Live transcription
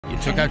You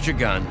took out your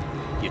gun.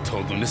 You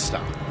told them to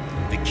stop.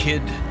 The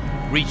kid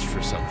reached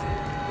for something.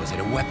 Was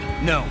it a weapon?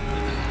 No.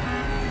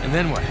 And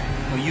then what?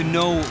 Well, you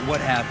know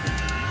what happened.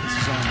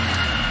 This is on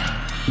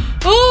me.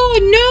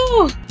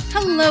 Oh no!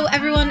 Hello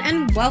everyone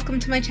and welcome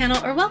to my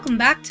channel, or welcome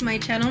back to my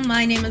channel.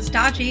 My name is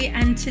Dodgy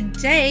and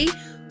today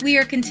we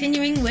are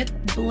continuing with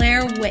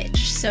Blair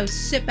Witch. So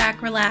sit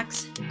back,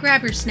 relax,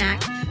 grab your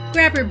snack,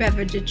 grab your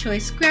beverage of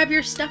choice, grab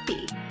your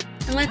stuffy,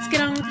 and let's get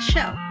on with the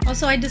show.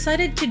 Also, I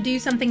decided to do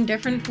something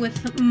different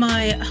with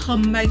my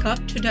makeup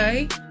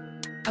today.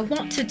 I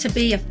wanted to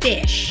be a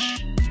fish.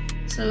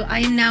 So I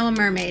am now a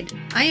mermaid.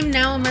 I am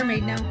now a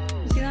mermaid now.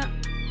 You see that?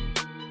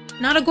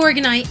 Not a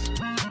Gorgonite.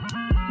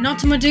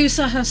 Not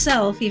Medusa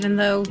herself, even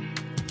though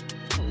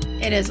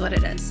it is what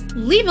it is.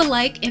 Leave a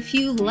like if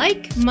you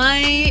like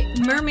my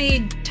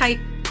mermaid type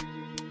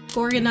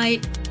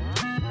Gorgonite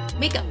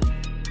makeup.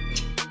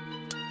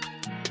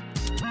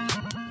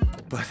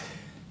 But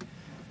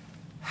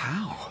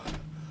how?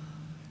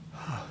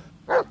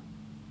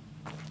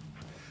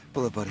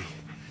 Bullet buddy.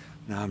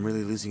 Now I'm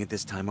really losing it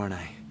this time, aren't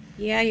I?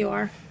 Yeah, you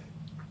are.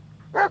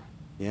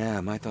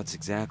 Yeah, my thoughts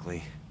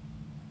exactly.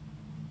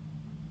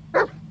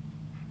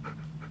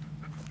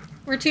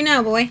 Where to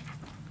now, boy?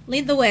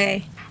 Lead the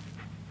way.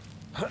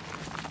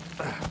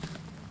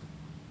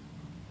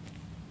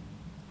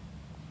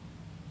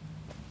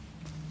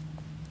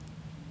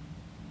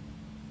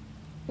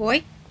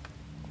 Boy?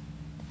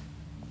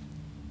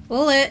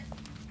 Bullet!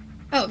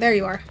 Oh, there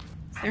you are.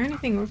 Is there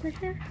anything over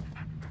here?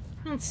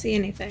 I don't see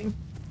anything.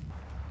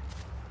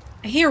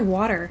 I hear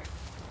water.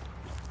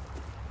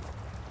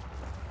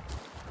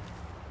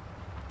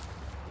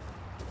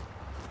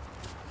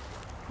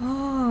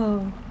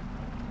 Oh.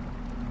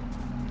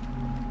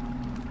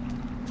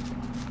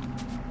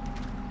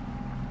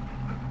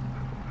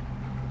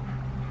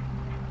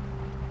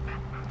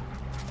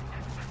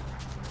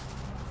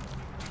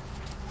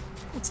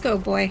 Let's go,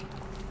 boy.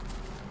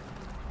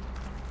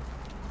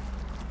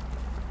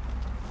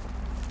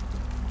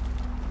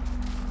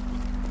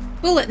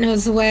 Bullet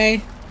knows the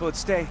way. Bullet,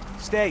 stay.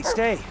 Stay,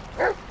 stay.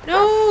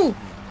 No!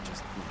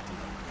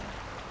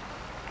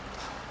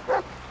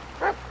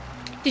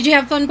 Did you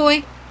have fun,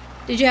 boy?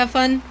 Did you have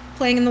fun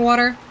playing in the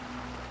water?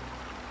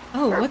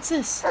 Oh, what's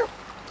this?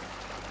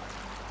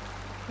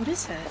 What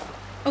is it?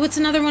 Oh, it's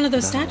another one of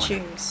those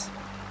statues.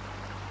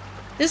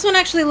 This one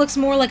actually looks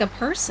more like a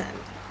person.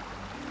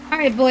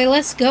 Alright, boy,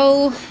 let's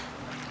go.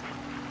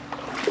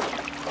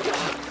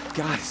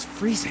 God, it's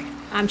freezing.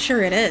 I'm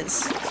sure it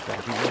is. It's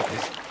better be worth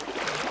it.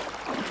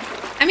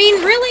 I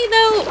mean, really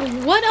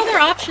though, what other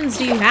options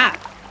do you have?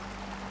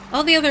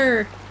 All the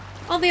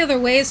other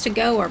ways to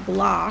go are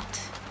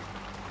blocked.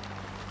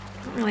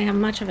 Don't really have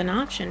much of an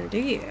option, do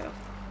you?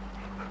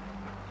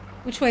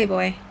 Which way,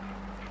 boy?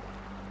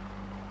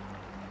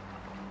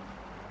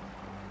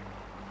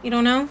 You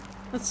don't know?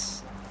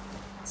 Let's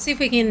see if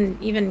we can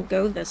even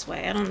go this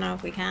way. I don't know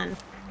if we can.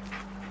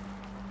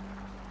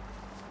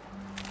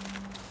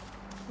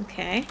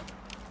 Okay.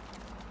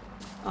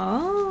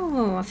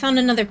 Oh, I found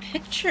another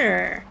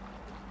picture.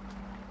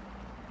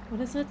 What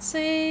does that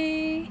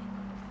say?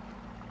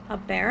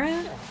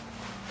 Abera?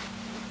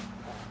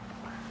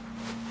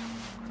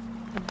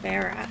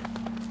 Abera.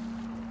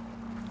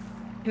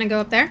 Can I go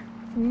up there?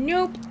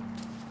 Nope.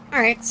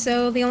 Alright,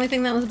 so the only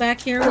thing that was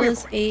back here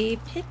was a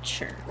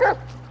picture. Can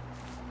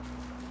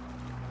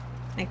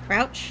I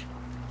crouch?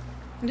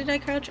 When did I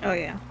crouch? Oh,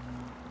 yeah.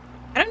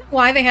 I don't know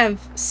why they have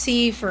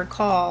C for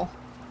call.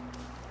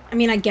 I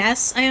mean, I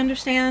guess I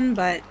understand,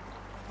 but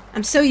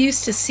I'm so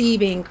used to C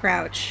being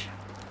crouch.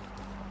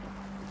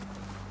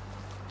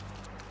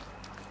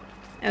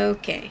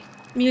 Okay.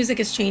 Music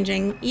is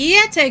changing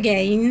yet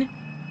again.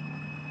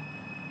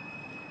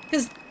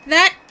 Because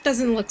that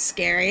doesn't look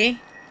scary.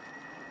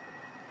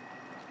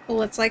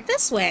 Well, it's like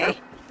this way.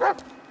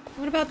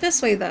 What about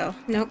this way, though?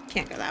 Nope,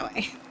 can't go that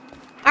way.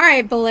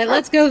 Alright, Bullet,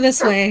 let's go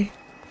this way.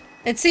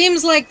 It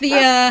seems like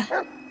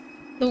the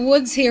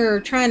woods here are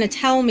trying to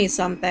tell me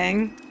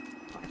something.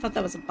 Oh, I thought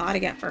that was a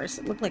body at first.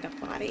 It looked like a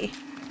body.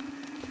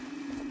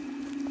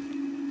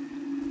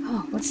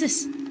 Oh, what's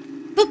this?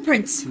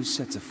 Footprints! 2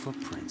 sets of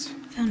footprints.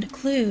 Found a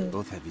clue.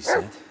 Both heavy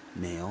set.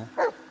 Male.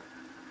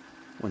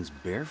 One's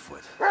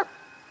barefoot.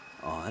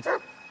 Odd.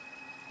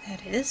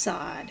 That is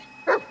odd.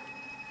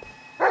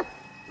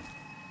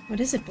 What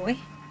is it, boy?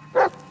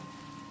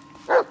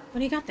 What do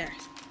you got there?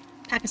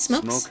 Pack of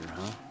smokes? Smoker,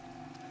 huh?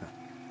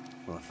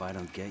 Well, if I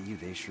don't get you,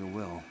 they sure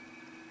will.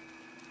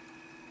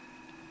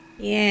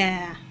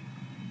 Yeah.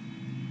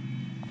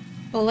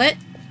 Bullet.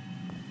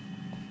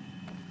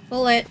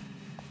 Bullet.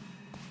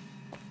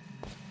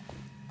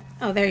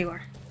 Oh, there you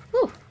are.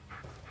 Whew.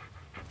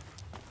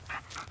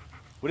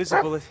 What is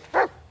it, Bullet?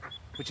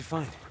 What'd you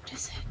find? What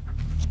is it?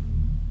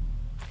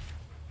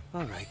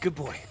 All right, good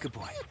boy, good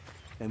boy.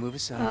 Now move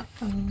aside.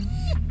 Uh-oh.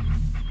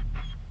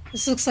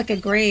 This looks like a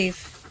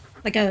grave.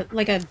 Like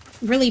a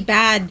really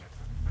bad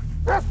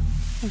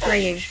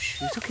grave.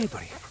 It's okay,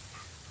 buddy.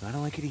 I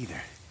don't like it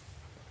either.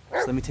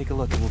 Just let me take a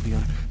look and we'll be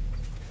on.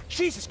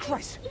 Jesus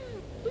Christ!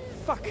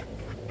 Fuck!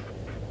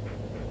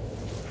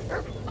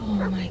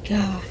 Oh my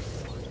god.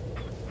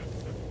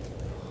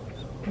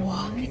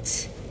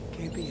 What?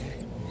 Can't be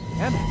it.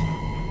 Emmett!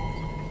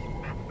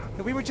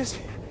 We were just...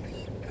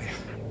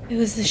 It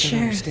was the I don't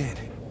sheriff. understand.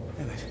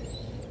 Emmett.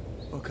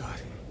 Oh god.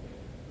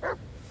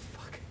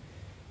 Fuck.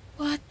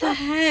 What the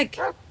heck?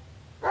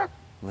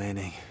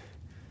 Lanning.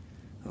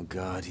 Oh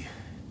god.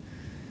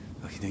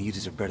 Oh, you know, you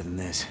deserve better than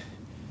this.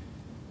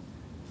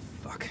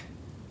 Fuck.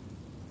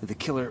 The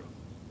killer...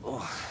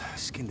 Oh,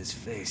 skinned his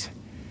face.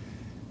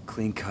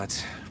 Clean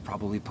cuts.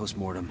 Probably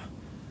post-mortem.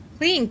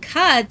 Clean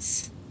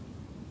cuts?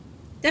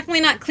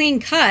 Definitely not clean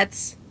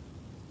cuts.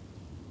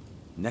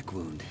 Neck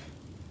wound.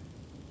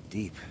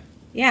 Deep.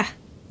 Yeah.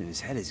 And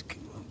his head is...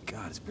 Oh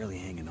god, it's barely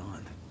hanging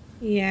on.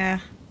 Yeah.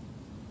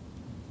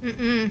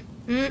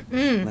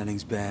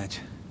 Lanning's badge.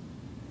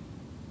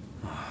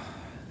 Oh,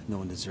 no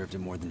one deserved it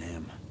more than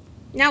him.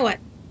 Now what?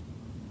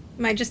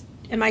 Am I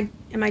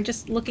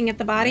just looking at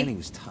the body? Lanning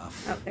was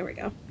tough. Oh, there we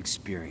go.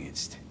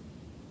 Experienced.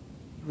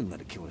 He wouldn't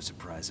let a killer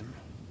surprise him.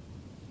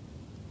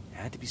 It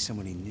had to be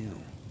someone he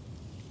knew.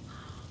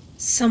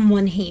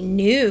 Someone he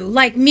knew.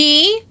 Like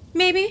me?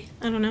 Maybe?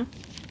 I don't know.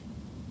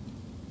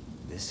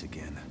 This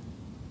again.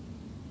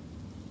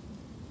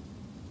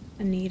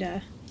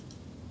 Anita.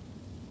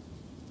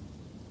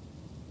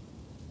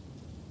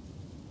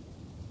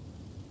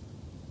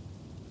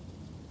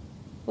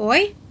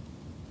 Boy?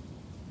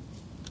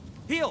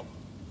 Heal!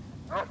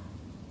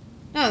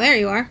 Oh, there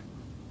you are.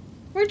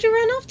 Where'd you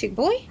run off to,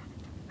 boy?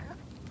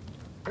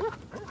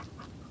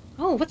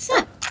 Oh, what's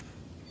that?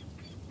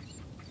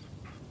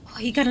 Oh,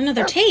 you got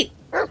another tape.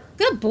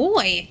 Good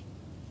boy.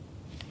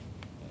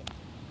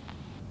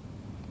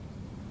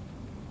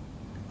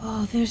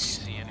 Oh,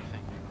 there's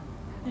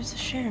a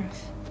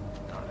sheriff.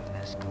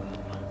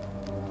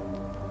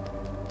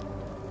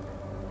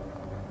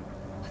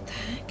 What the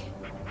heck?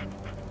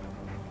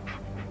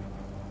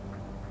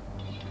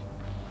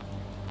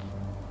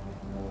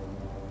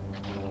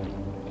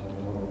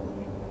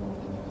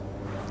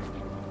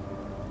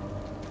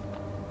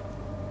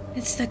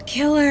 It's the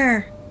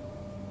killer.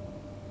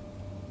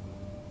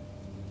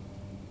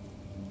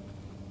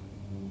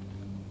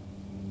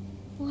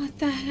 What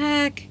the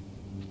heck?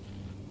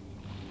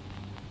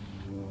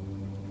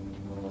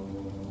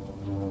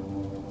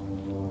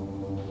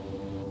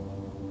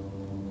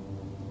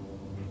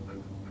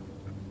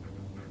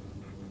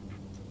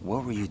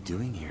 What were you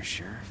doing here,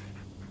 Sheriff?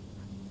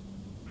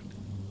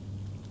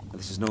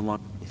 This is no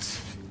longer...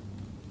 It's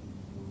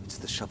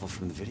the shovel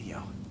from the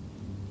video.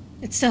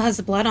 It still has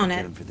the blood on Get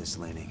it. him for this,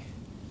 Lanning.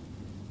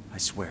 I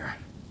swear.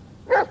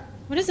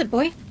 What is it,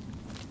 boy?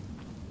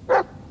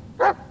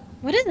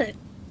 What is it?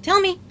 Tell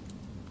me.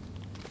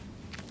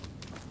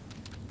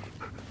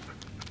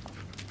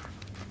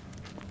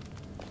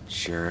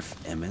 Sheriff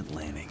Emmett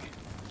Lanning.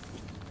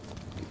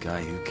 The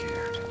guy who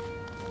cared.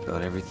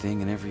 About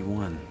everything and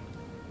everyone.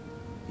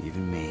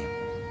 Even me.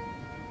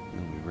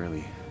 Well, we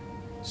really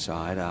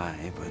saw eye to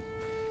eye, but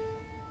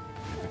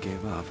never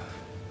gave up.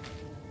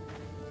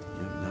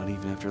 Not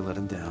even after I let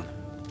him down.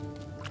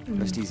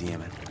 Rest easy,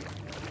 Emmett.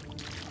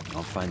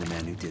 I'll find the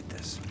man who did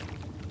this.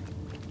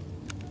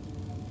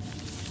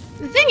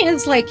 The thing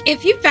is, like,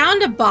 if you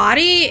found a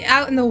body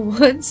out in the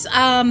woods,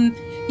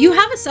 you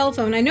have a cell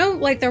phone. I know,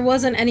 like, there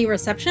wasn't any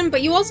reception,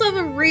 but you also have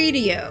a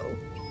radio.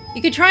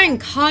 You could try and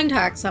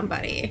contact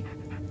somebody.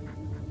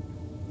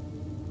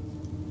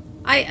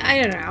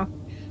 I don't know.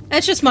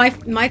 That's just my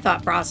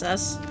thought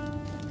process.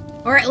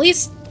 Or at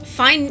least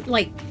find,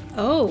 like,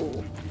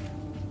 oh.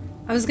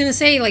 I was gonna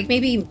say, like,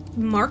 maybe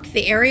mark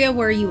the area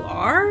where you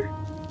are?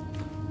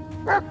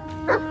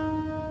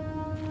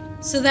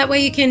 So that way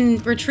you can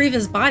retrieve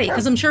his body,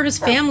 because I'm sure his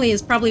family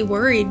is probably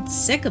worried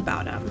sick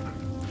about him.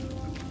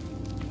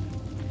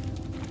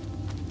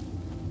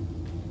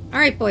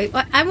 Alright, boy.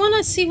 I want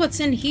to see what's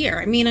in here.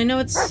 I mean, I know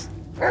it's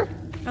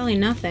probably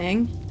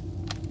nothing.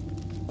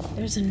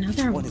 There's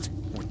another one. It's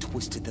more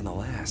twisted than the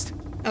last.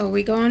 Oh,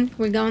 we going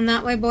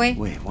that way, boy?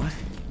 Wait, what?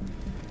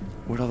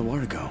 Where'd all the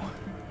water go?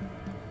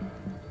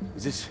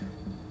 Is this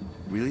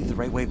really the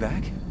right way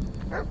back?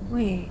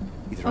 Wait.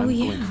 Either I'm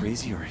going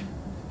crazy or...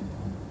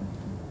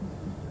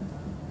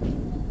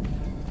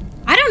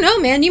 I don't know,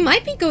 man. You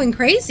might be going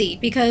crazy,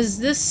 because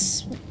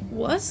this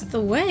was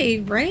the way,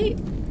 right?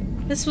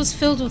 This was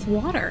filled with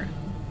water.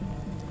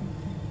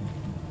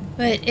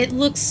 But it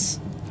looks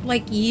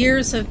like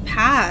years have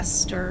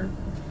passed, or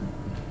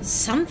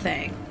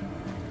something.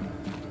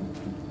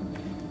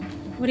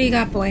 What do you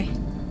got, boy?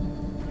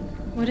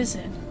 What is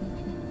it?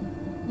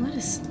 What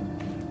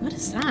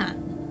is that?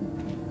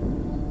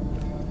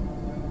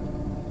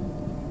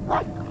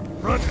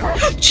 Run!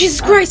 Jesus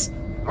Christ!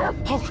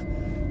 Halt!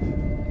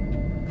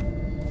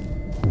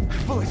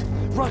 Bullet!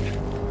 Run!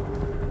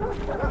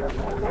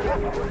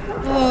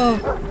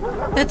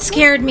 Oh, that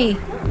scared me.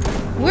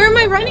 Where am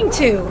I running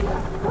to?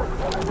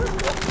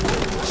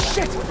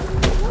 Shit!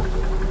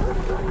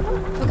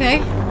 Okay.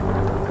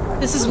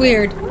 This is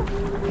weird.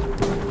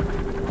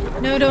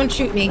 No, don't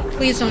shoot me.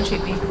 Please don't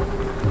shoot me.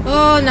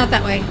 Oh, not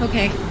that way.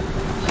 Okay.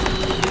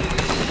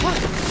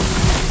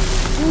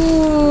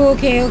 Ooh,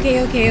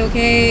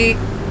 okay.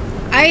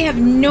 I have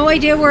no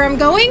idea where I'm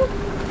going.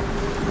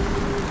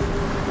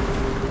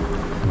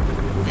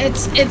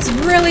 It's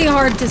really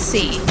hard to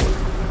see.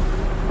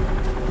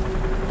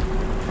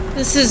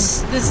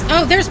 This.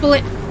 Oh, there's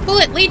Bullet.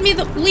 Bullet, lead me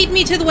to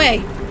the way.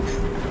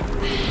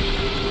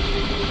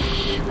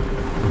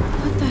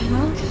 What the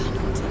hell?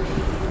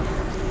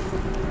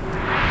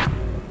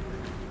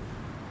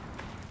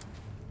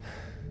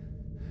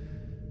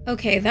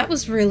 Okay, that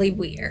was really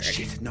weird.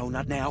 Shit, no,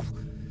 not now.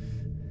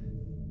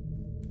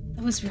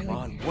 That was really Come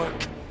on, weird.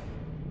 work.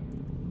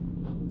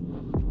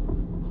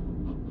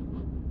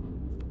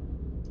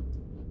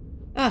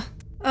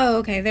 Oh,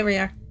 okay, there we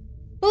are.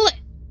 Bullet!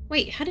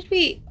 Wait, how did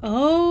we...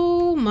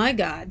 Oh my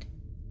god.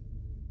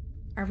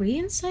 Are we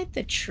inside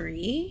the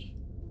tree?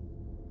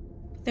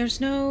 There's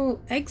no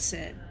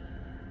exit.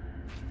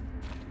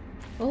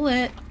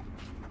 Bullet.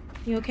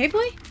 You okay,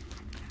 boy?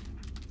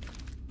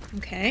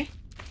 Okay.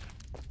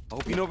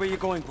 Hope you know where you're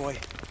going, boy.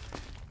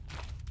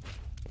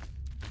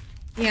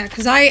 Yeah,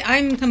 because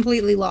I'm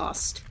completely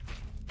lost.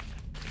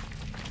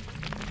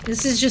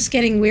 This is just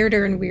getting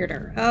weirder and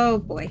weirder. Oh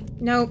boy.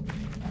 Nope.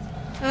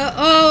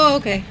 Oh,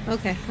 okay.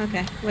 Okay,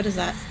 okay. What is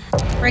that?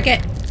 Break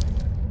it!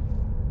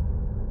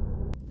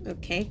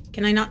 Okay.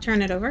 Can I not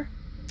turn it over?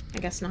 I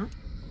guess not.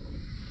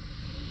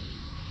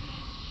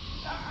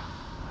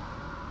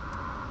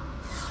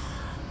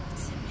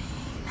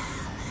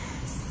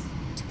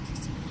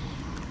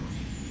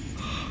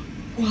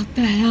 What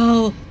the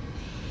hell?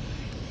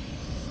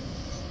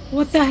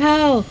 What the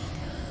hell?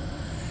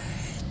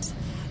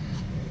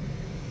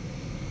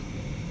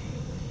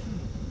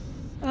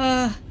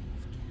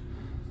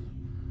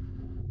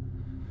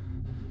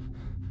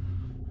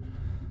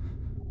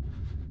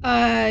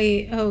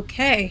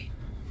 Okay.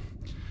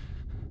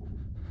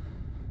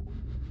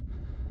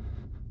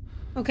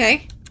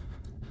 Okay.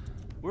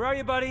 Where are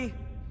you, buddy?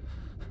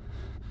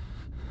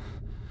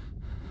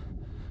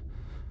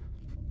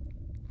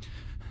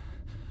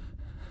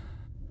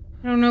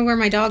 I don't know where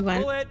my dog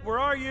went. Bullet, where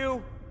are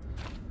you?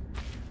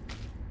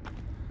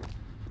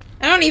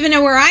 I don't even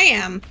know where I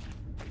am.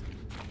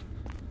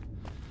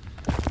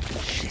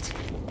 Shit.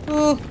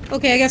 Oh,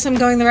 okay, I guess I'm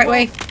going the right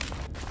way.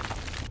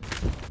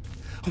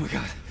 Oh my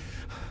god.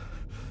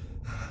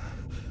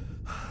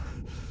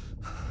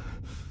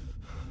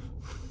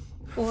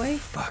 Boy.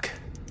 Fuck.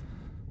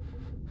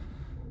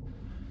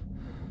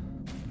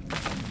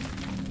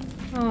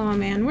 Oh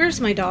man,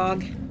 where's my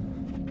dog?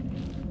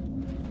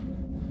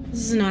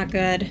 This is not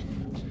good.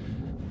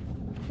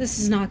 This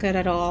is not good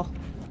at all.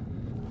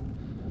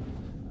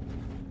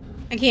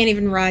 I can't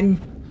even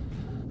run.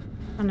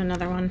 On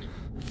another one.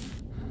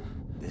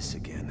 This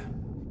again.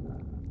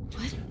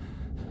 What?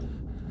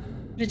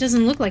 But it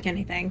doesn't look like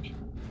anything.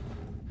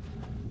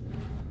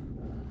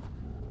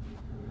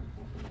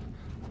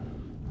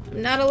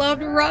 I'm not allowed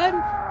to run?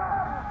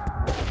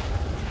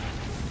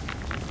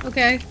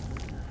 Okay.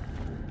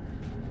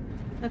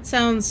 That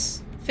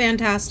sounds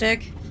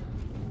fantastic.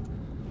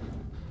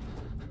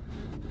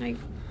 Can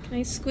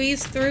I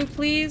squeeze through,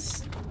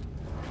 please?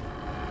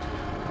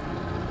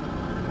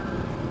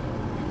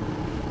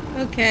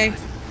 Okay.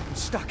 I'm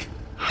stuck.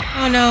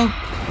 Oh no.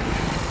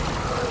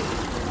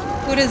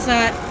 What is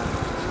that?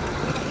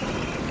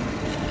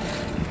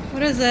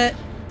 What is it?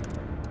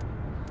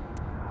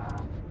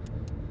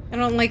 I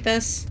don't like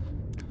this.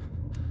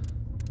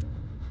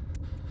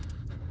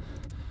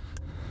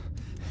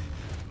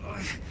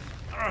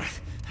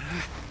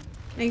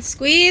 Can I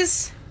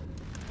squeeze?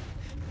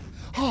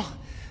 Oh,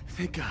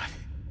 thank God.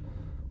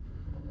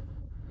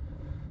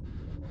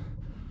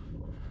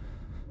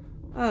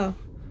 Oh.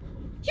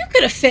 You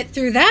could have fit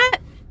through that!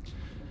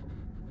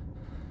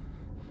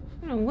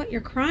 I don't know what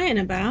you're crying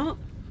about.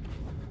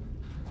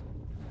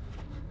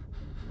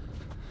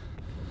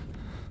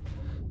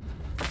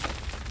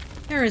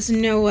 There is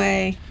no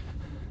way.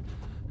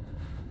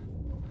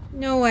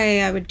 No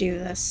way I would do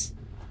this.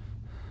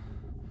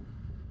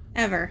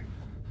 Ever.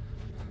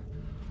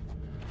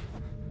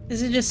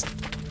 This is just...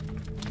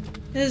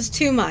 This is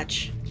too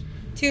much.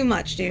 Too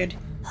much, dude.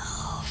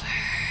 Over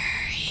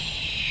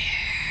here.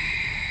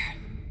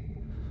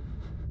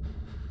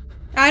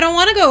 I don't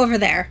want to go over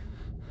there.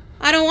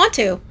 I don't want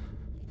to.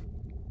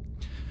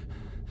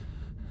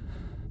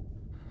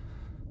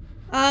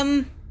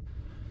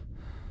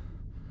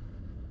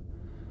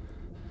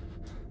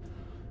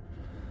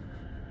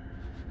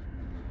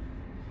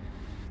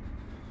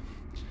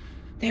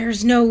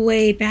 There's no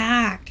way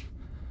back.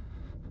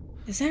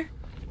 Is there?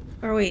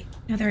 Or wait,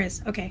 no there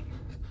is. Okay.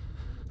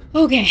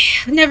 Okay,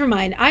 never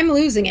mind. I'm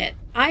losing it.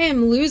 I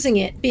am losing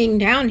it being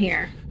down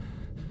here.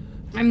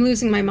 I'm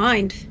losing my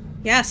mind.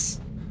 Yes.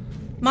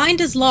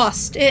 Mind is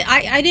lost.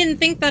 I didn't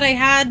think that I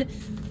had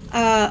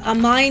a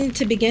mind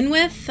to begin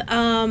with,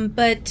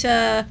 but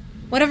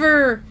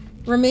whatever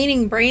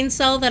remaining brain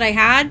cell that I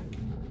had,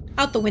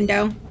 out the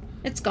window.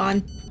 It's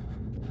gone.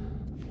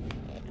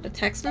 A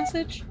text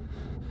message?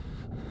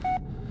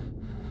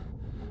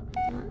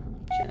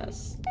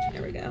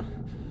 There we go.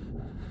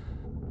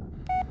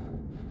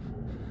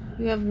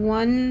 You have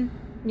one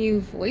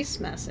new voice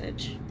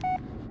message.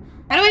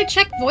 How do I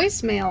check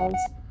voicemails?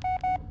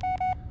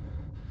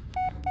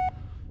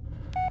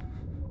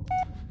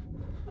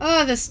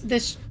 Oh,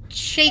 this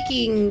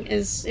shaking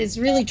is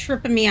really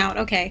tripping me out.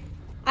 Okay.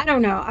 I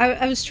don't know.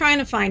 I was trying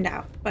to find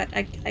out, but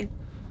I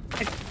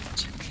Okay,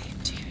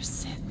 to your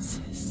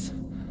senses.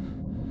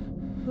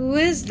 Who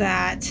is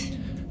that?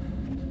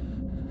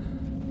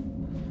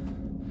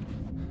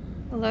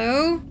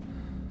 Hello?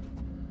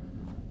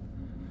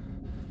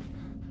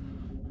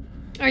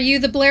 Are you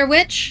the Blair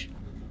Witch?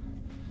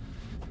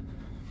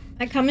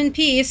 I come in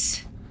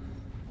peace.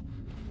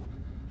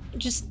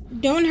 Just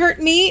don't hurt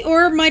me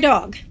or my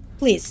dog,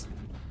 please.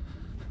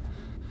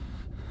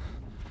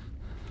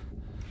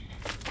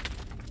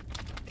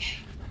 Okay.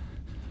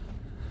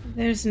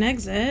 There's an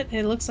exit.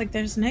 It looks like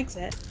there's an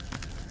exit.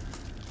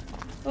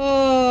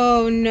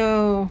 Oh,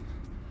 no.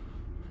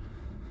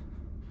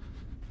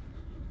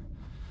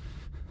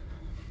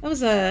 That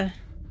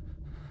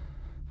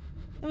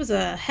was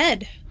a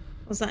head.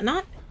 Was that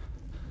not?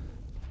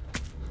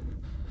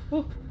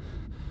 Oh.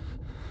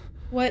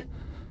 What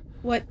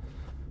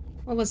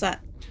was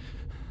that?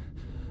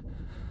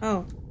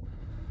 Oh.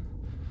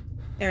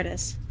 There it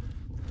is.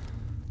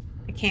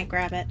 I can't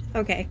grab it.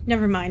 Okay,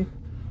 never mind.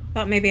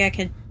 Thought maybe I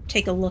could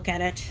take a look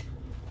at it.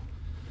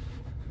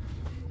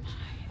 My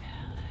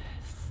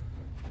Alice.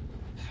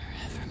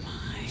 Forever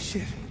mine.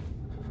 Shit.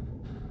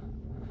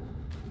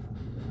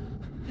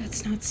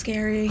 That's not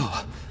scary.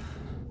 Oh.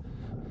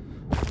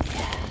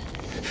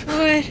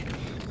 What?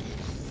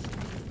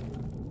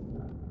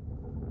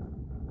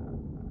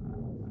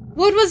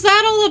 What was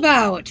that all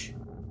about?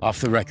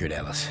 Off the record,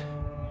 Alice.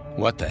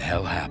 What the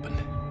hell happened?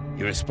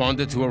 You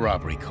responded to a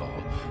robbery call.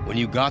 When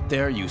you got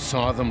there, you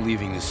saw them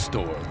leaving the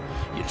store.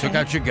 You took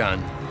out your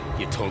gun.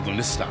 You told them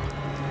to stop.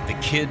 The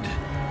kid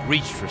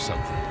reached for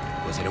something.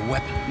 Was it a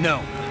weapon? No.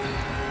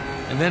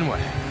 And then what?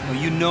 No,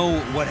 you know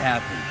what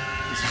happened.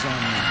 This is on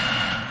me.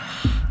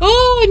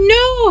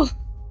 Oh,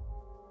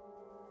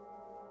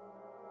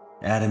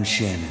 no! Adam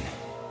Shannon.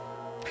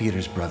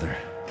 Peter's brother.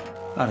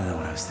 I don't know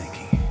what I was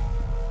thinking.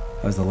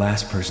 I was the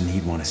last person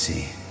he'd want to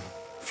see.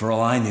 For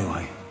all I knew,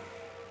 I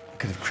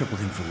could have crippled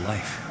him for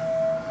life.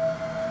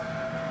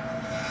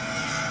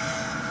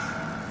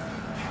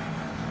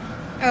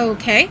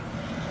 Okay.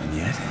 And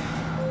yet,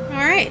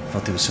 Alright. I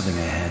felt there was something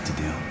I had to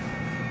do.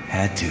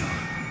 Had to.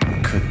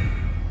 But couldn't.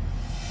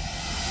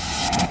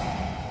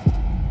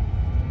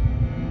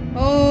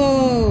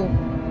 Oh.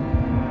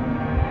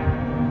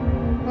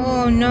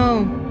 Oh,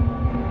 no.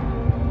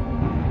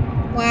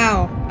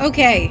 Wow.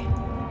 Okay.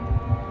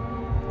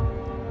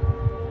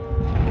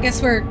 I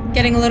guess we're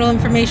getting a little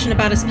information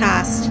about his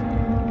past.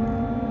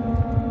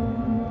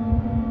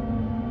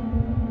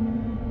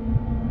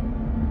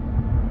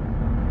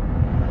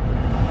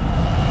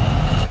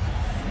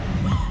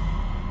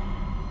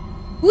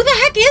 Who the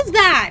heck is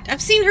that?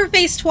 I've seen her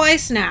face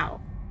twice now.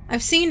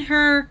 I've seen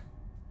her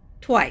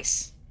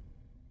twice.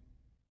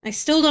 I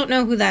still don't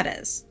know who that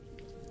is.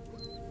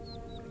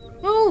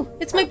 Oh,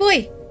 it's my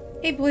boy.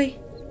 Hey, boy.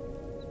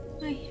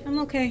 Hi, I'm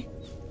okay.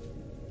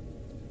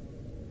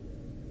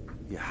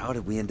 Yeah, how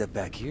did we end up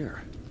back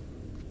here?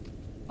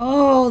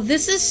 Oh,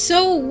 this is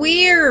so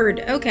weird.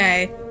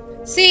 Okay.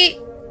 See,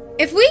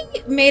 if we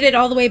made it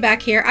all the way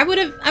back here, I would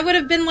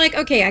have been like,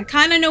 okay, I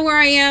kind of know where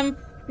I am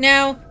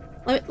now.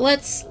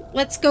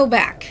 Let's go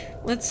back.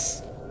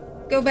 Let's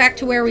go back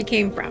to where we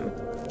came from.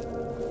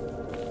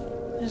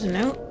 There's a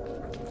note.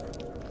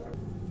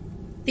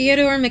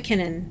 Theodore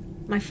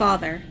McKinnon, my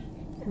father,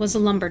 was a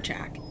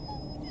lumberjack.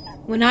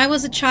 When I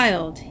was a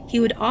child, he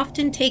would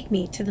often take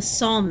me to the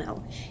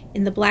sawmill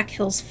in the Black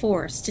Hills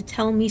Forest to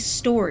tell me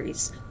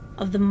stories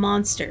of the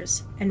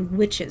monsters and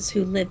witches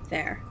who lived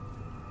there.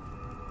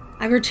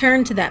 I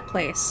returned to that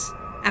place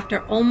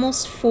after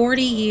almost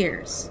 40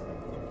 years.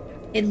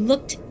 It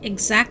looked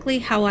exactly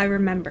how I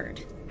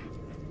remembered,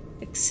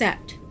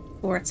 except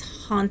for its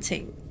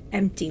haunting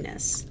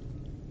emptiness.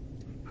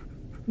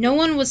 No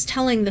one was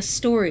telling the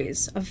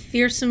stories of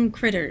fearsome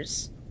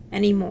critters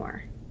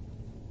anymore.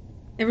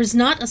 There was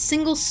not a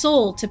single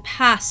soul to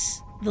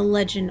pass the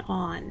legend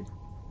on.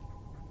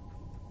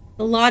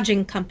 The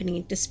lodging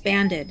company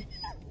disbanded,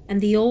 and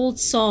the old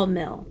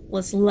sawmill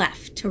was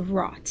left to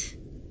rot.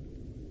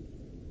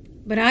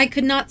 But I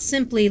could not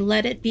simply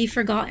let it be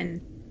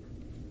forgotten.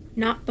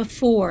 Not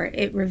before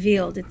it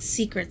revealed its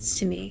secrets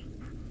to me.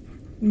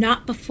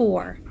 Not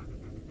before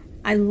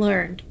I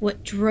learned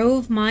what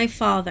drove my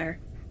father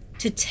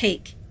to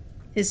take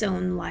his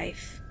own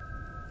life.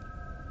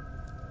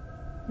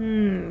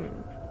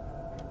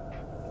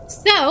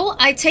 So,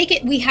 I take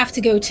it we have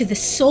to go to the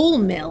soul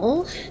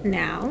mill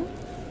now.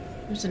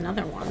 There's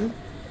another one.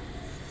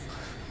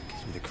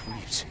 Gives me the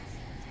creeps.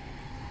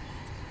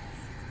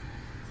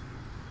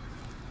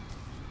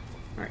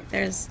 Alright,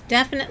 there's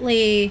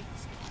definitely...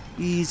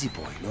 Easy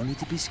boy, no need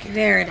to be scared.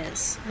 There it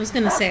is. I was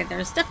gonna say,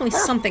 there's definitely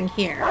something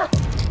here.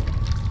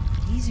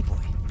 Easy boy,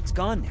 it's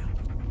gone now.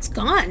 It's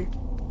gone.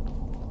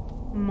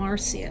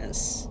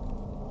 Marcius.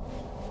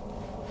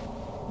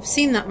 I've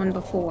seen that one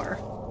before.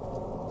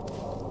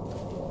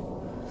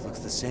 Looks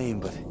the same,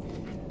 but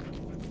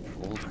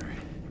older.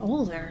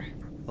 Older?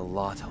 A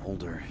lot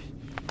older.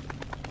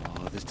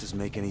 Oh, this doesn't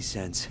make any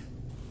sense.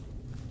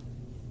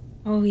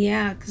 Oh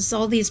yeah, because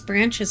all these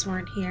branches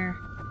weren't here.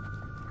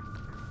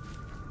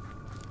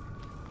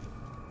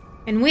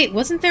 And wait,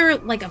 wasn't there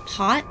like a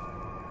pot?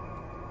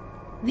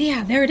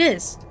 Yeah, there it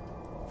is.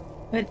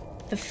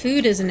 But the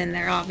food isn't in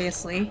there,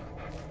 obviously.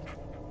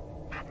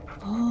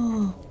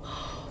 Oh.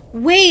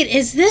 Wait,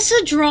 is this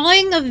a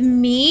drawing of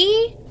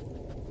me?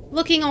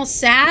 Looking all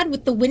sad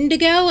with the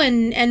Wendigo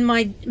and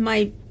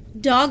my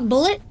dog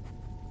Bullet?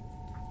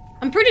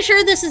 I'm pretty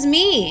sure this is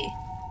me.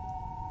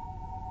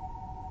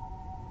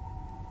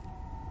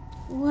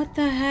 What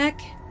the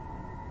heck?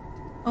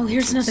 Oh,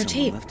 here's another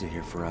tape. Left it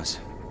here for us.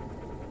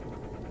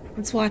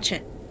 Let's watch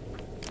it.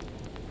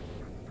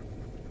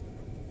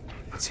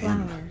 It's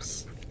him.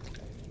 Flowers.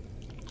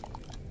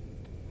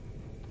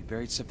 You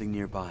buried something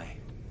nearby.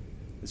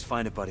 Let's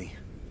find it, buddy.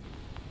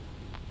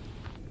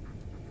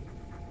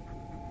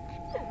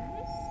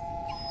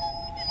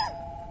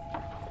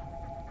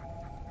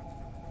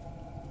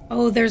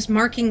 Oh, there's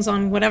markings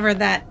on whatever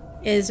that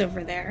is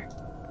over there.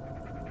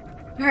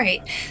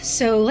 Alright,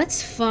 so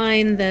let's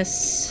find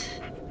this.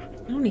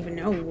 I don't even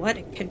know what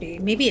it could be.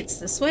 Maybe it's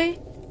this way?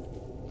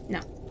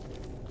 No.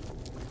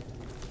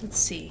 Let's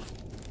see.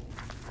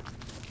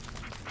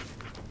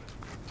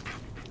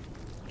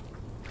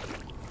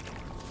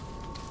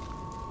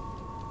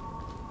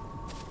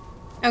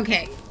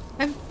 Okay,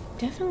 I've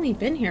definitely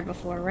been here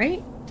before,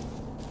 right?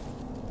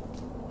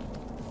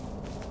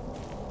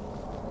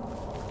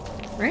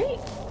 Right?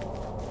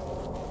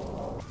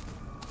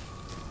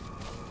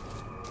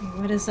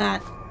 What is that?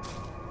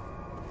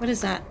 What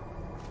is that?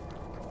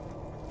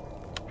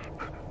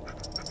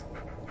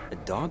 A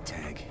dog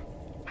tag?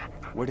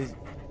 Where did...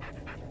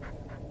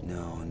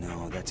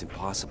 No, that's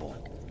impossible.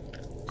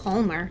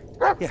 Calmer.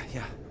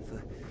 Yeah.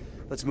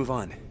 Let's move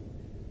on.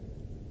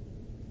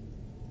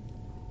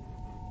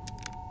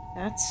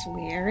 That's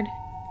weird.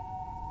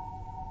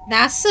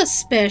 That's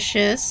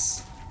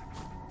suspicious.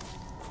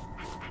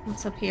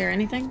 What's up here?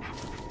 Anything?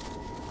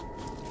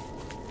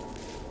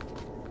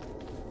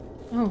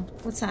 Oh,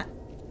 what's that?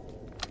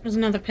 There's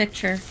another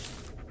picture.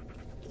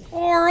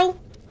 Coral!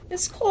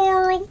 It's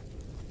Coral!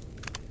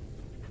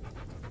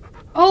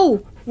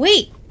 Oh,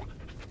 wait!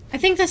 I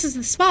think this is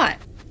the spot.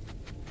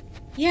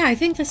 Yeah, I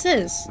think this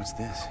is. What's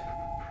this?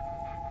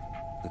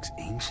 Looks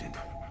ancient.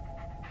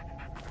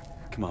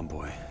 Come on,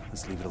 boy.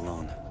 Let's leave it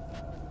alone.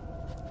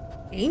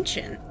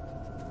 Ancient?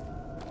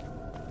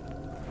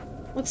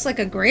 Looks like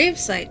a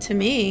gravesite to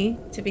me,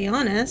 to be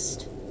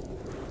honest.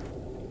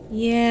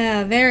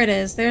 Yeah, there it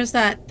is. There's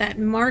that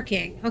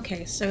marking.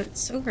 Okay, so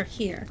it's over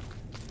here.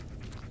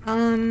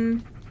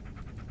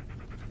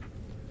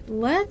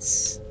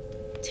 Let's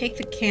take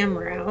the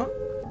camera out.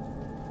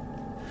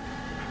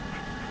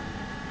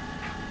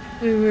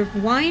 We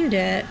rewind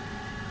it.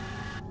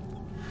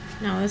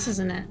 No, this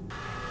isn't it.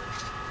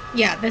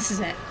 Yeah, this is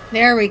it.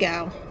 There we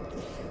go.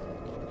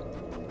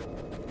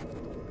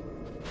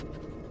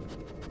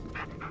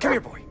 Come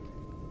here, boy.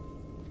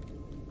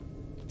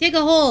 Dig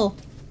a hole.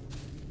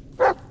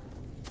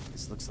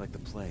 This looks like the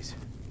place.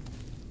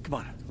 Come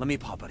on, let me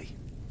paw, buddy.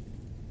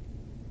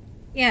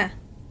 Yeah.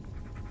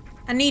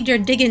 I need your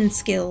digging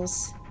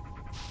skills.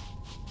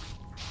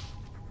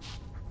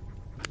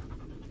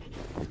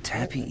 The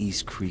Tappy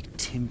East Creek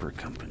Timber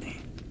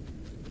Company.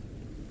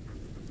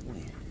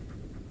 Wait,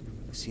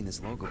 I've seen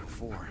this logo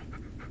before.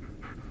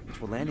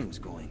 That's where Landing was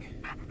going.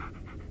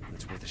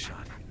 It's worth a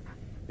shot.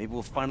 Maybe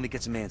we'll finally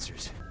get some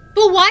answers.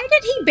 But why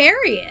did he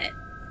bury it?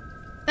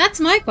 That's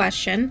my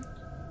question.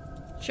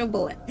 Show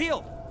Bullet.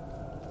 Heal!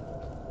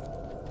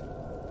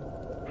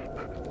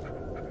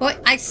 Boy,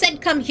 I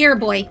said come here,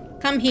 boy.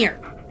 Come here.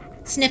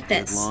 Sniff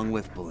this. Long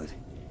with Bullet.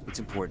 It's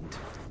important.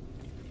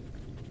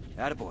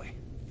 Attaboy.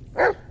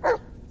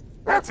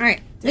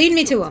 Alright, lead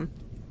me to him.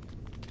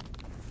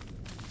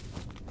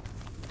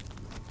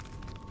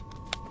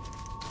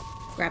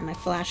 Grab my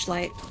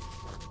flashlight.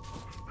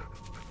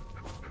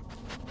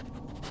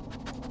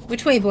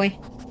 Which way, boy?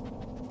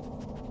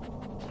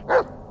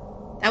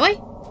 That way?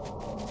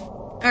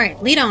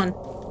 Alright, lead on.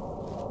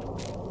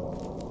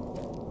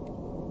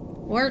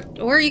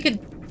 Or you could,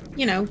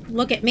 you know,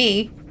 look at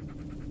me.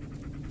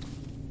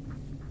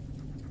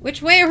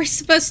 Which way are we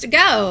supposed to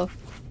go?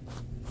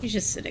 He's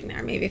just sitting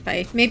there. Maybe if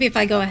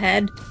I go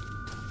ahead.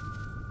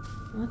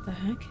 What the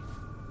heck?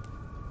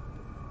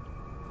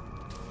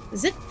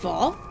 Is it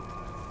fall?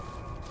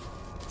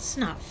 It's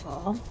not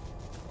fall.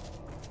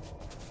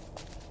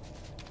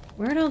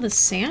 Where'd all the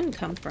sand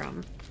come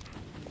from?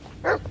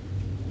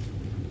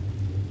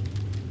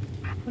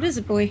 What is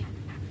it, boy?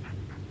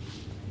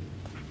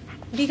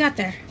 What do you got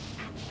there?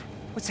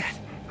 What's that?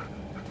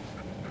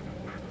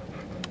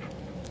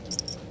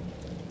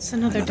 It's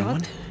another dog.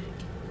 one?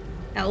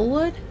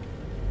 Elwood?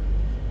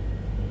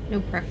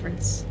 No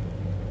preference.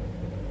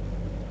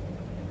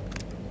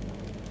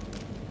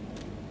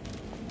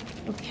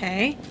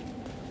 Okay.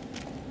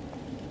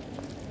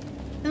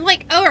 And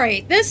like,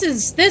 alright, this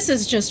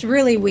is just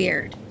really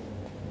weird.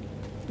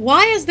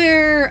 Why is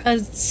there a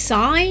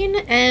sign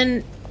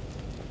and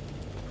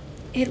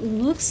it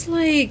looks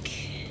like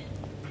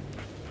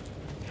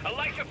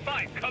Elijah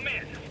 5, come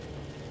in.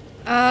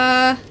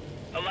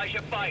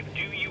 Elijah 5,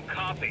 do you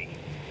copy?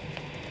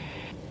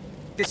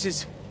 This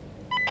is...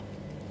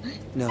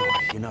 No,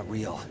 you're not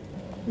real.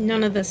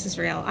 None of this is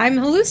real. I'm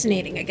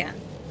hallucinating again.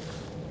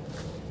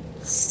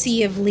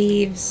 Sea of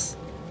leaves.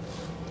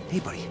 Hey,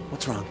 buddy,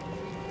 what's wrong?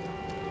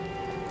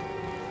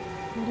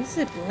 What is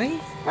it, boy?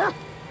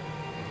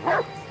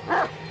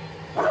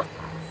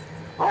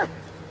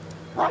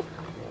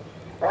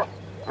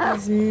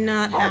 He's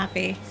not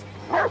happy.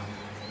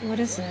 What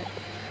is it?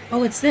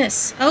 Oh, it's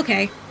this.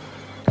 Okay.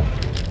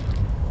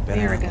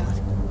 There we go.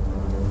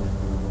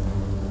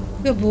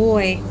 Good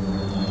boy.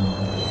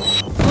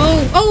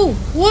 Oh,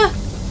 what?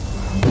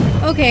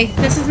 Okay,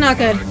 this is not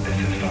good. This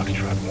is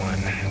Foxtrot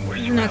 1. We're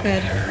This is not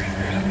good. There's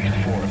at least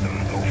 4 of them.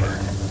 Over.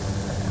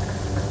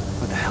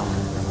 What the hell?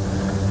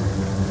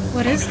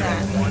 What is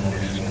that? 1,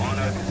 this is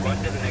Monarch. Run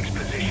to the next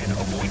position.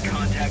 Avoid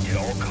contact at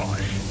all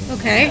costs.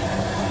 Okay.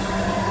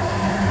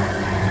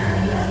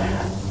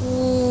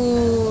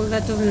 Ooh,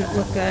 that doesn't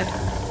look good.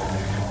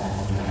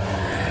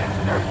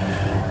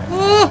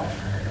 Oh!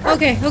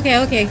 Okay.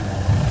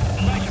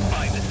 Elijah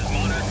 5, this is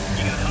Monarch.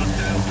 You got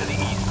hostiles to the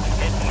east.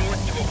 Head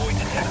north to avoid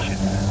detection.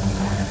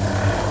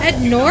 Head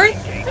north?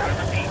 Engage. I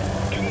repeat,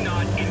 do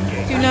not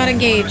engage. Do not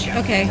engage.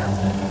 Okay.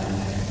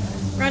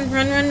 Run.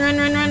 Run.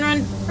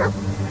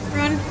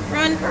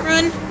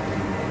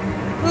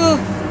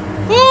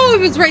 Oh,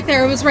 it was right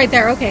there.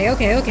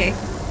 Okay.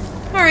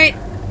 Alright.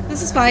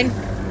 This is fine.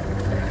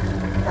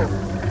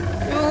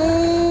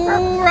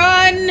 Oh,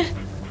 run!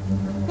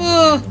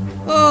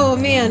 Oh,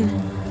 man.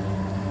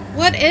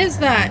 What is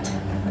that?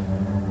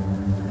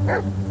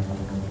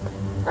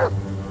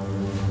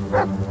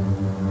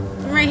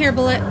 I'm right here,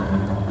 Bullet.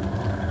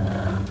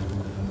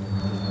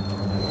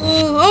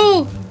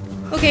 Oh!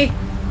 Okay.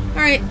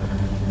 Alright.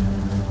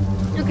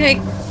 Okay.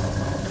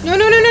 No!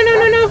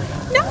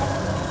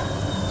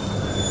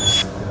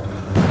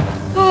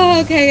 Oh,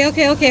 okay.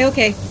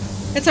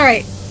 It's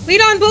alright.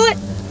 Lead on, Bullet!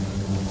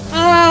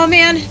 Oh,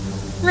 man.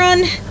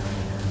 Run.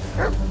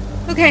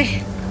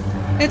 Okay.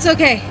 It's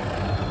okay.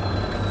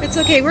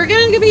 We're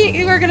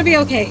gonna be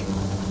okay.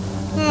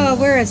 Oh,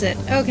 where is it?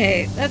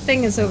 Okay, that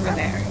thing is over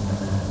there.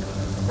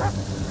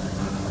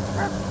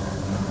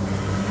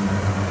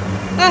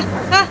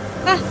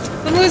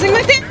 I'm losing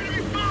my thing!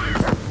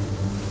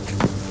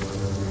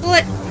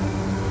 Bullet.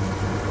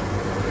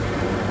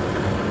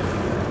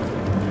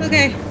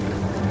 Okay.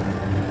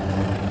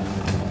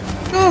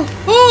 Oh!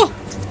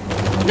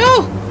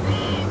 No!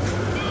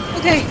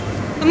 Okay,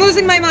 I'm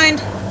losing my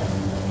mind.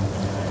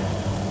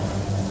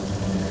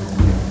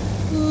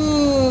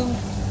 Ooh.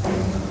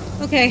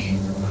 Okay.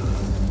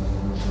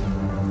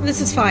 This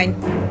is fine.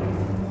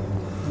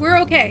 We're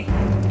okay.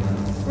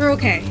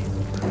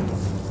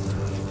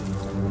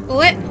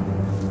 Bullet.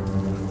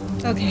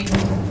 Okay.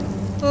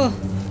 Oh.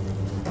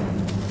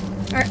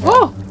 Alright.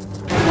 Oh!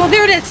 Oh,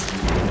 there it is!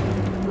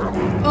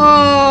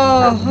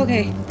 Oh,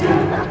 okay.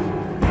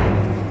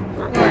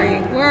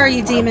 Where are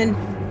you, demon?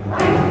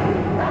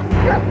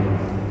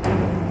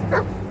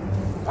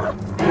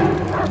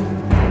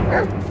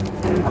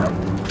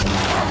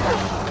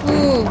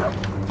 Ooh.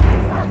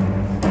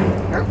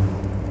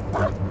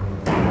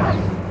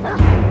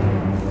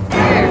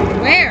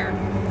 Where?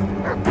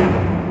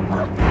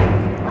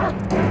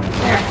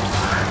 There.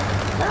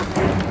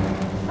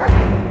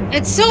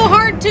 It's so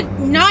hard to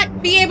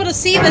not be able to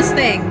see this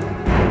thing.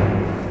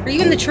 Are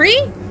you in the tree?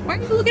 Why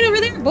are you looking over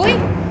there, boy?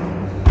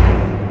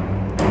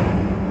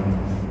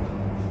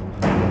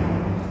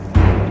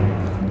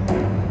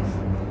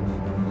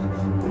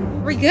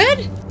 Are we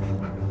good?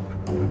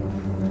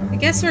 I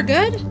guess we're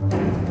good?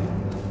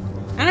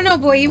 I don't know,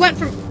 boy. You went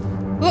from...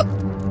 Whoa.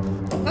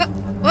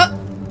 Whoa.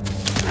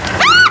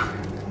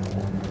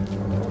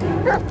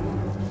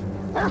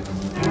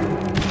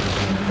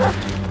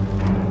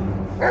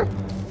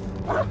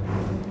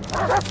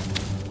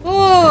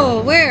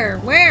 Oh, where?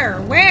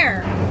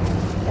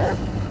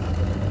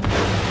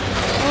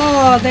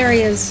 Oh, there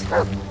he is.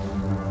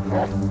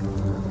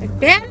 I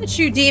banished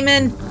you,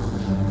 demon.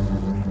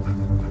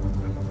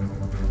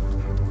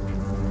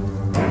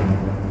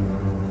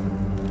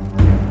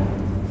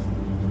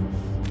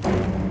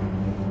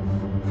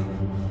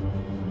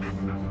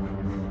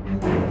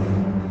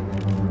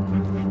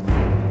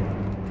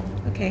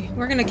 Okay,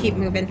 we're gonna keep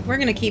moving.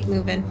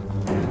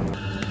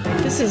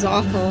 This is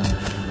awful.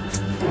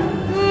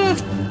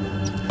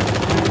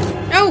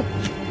 No!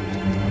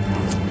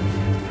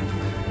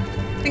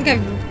 I think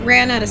I've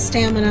ran out of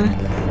stamina.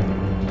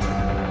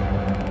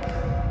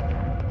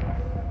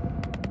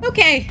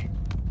 Okay.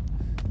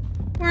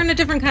 We're in a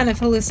different kind of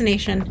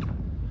hallucination.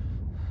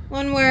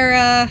 One where,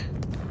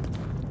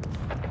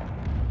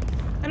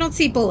 I don't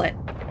see Bullet.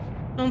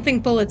 I don't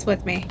think Bullet's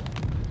with me.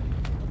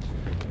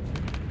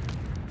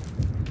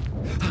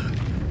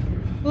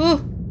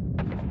 Oh!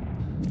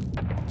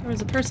 There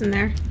was a person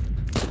there.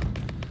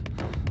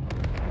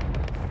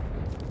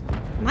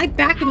 Am I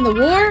back in the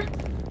war?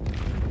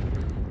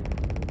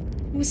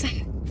 Who's that?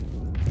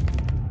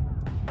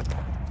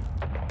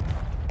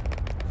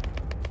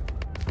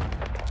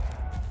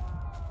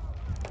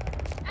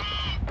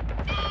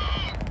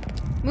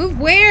 Move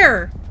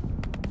where?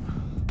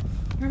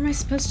 Where am I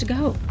supposed to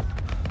go?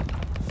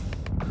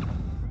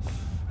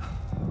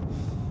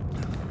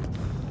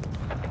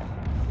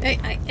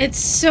 It's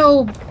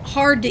so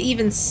hard to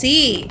even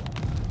see.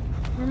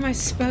 Where am I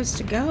supposed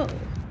to go?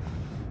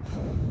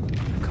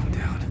 Calm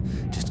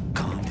down. Just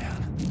calm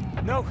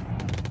down. No!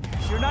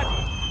 You're not...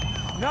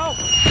 No!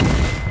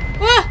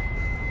 Ah!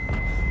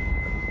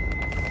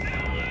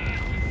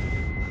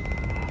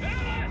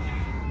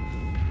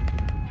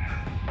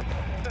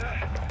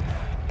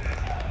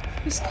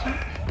 Who's calling?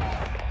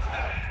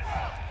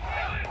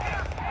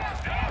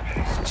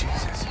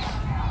 Jesus.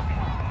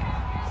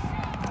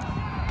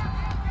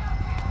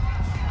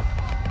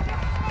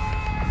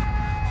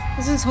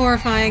 This is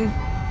horrifying.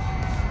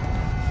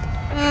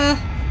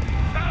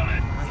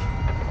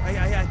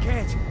 I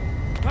can't.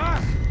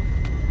 Ah!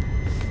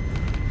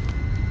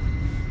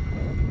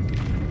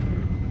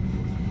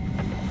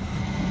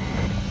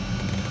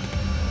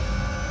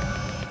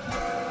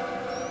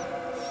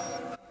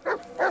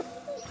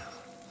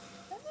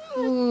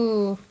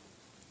 Ooh.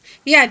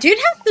 Yeah, dude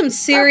has some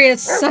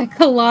serious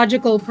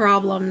psychological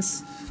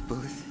problems.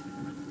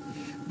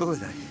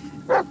 Bullet.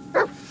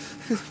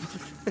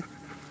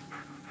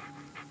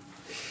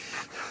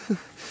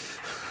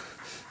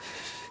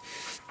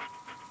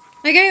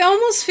 Like, I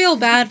almost feel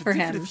bad for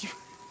him.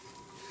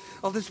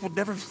 All this would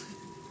never...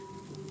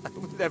 I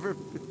would never...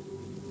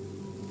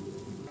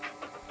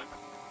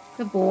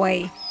 Good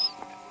boy.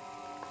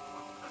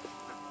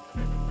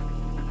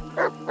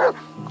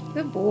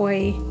 Good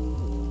boy.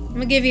 I'm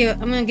gonna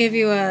give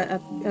you a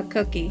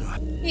cookie.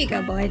 Here you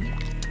go, bud.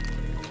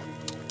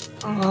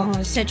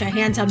 Oh, such a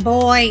handsome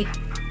boy.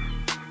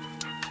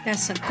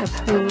 That's a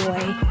good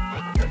boy.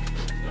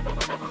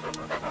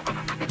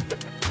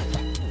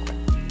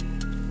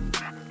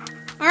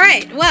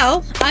 Alright,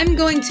 well, I'm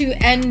going to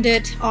end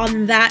it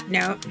on that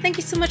note. Thank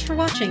you so much for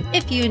watching.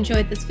 If you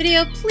enjoyed this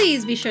video,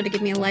 please be sure to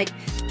give me a like,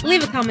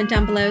 leave a comment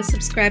down below,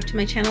 subscribe to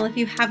my channel if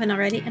you haven't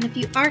already, and if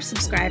you are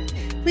subscribed,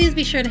 please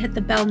be sure to hit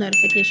the bell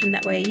notification,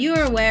 that way you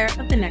are aware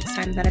of the next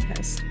time that I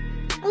post.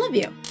 I love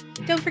you.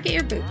 Don't forget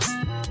your boobs.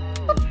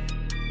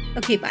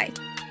 Okay, bye.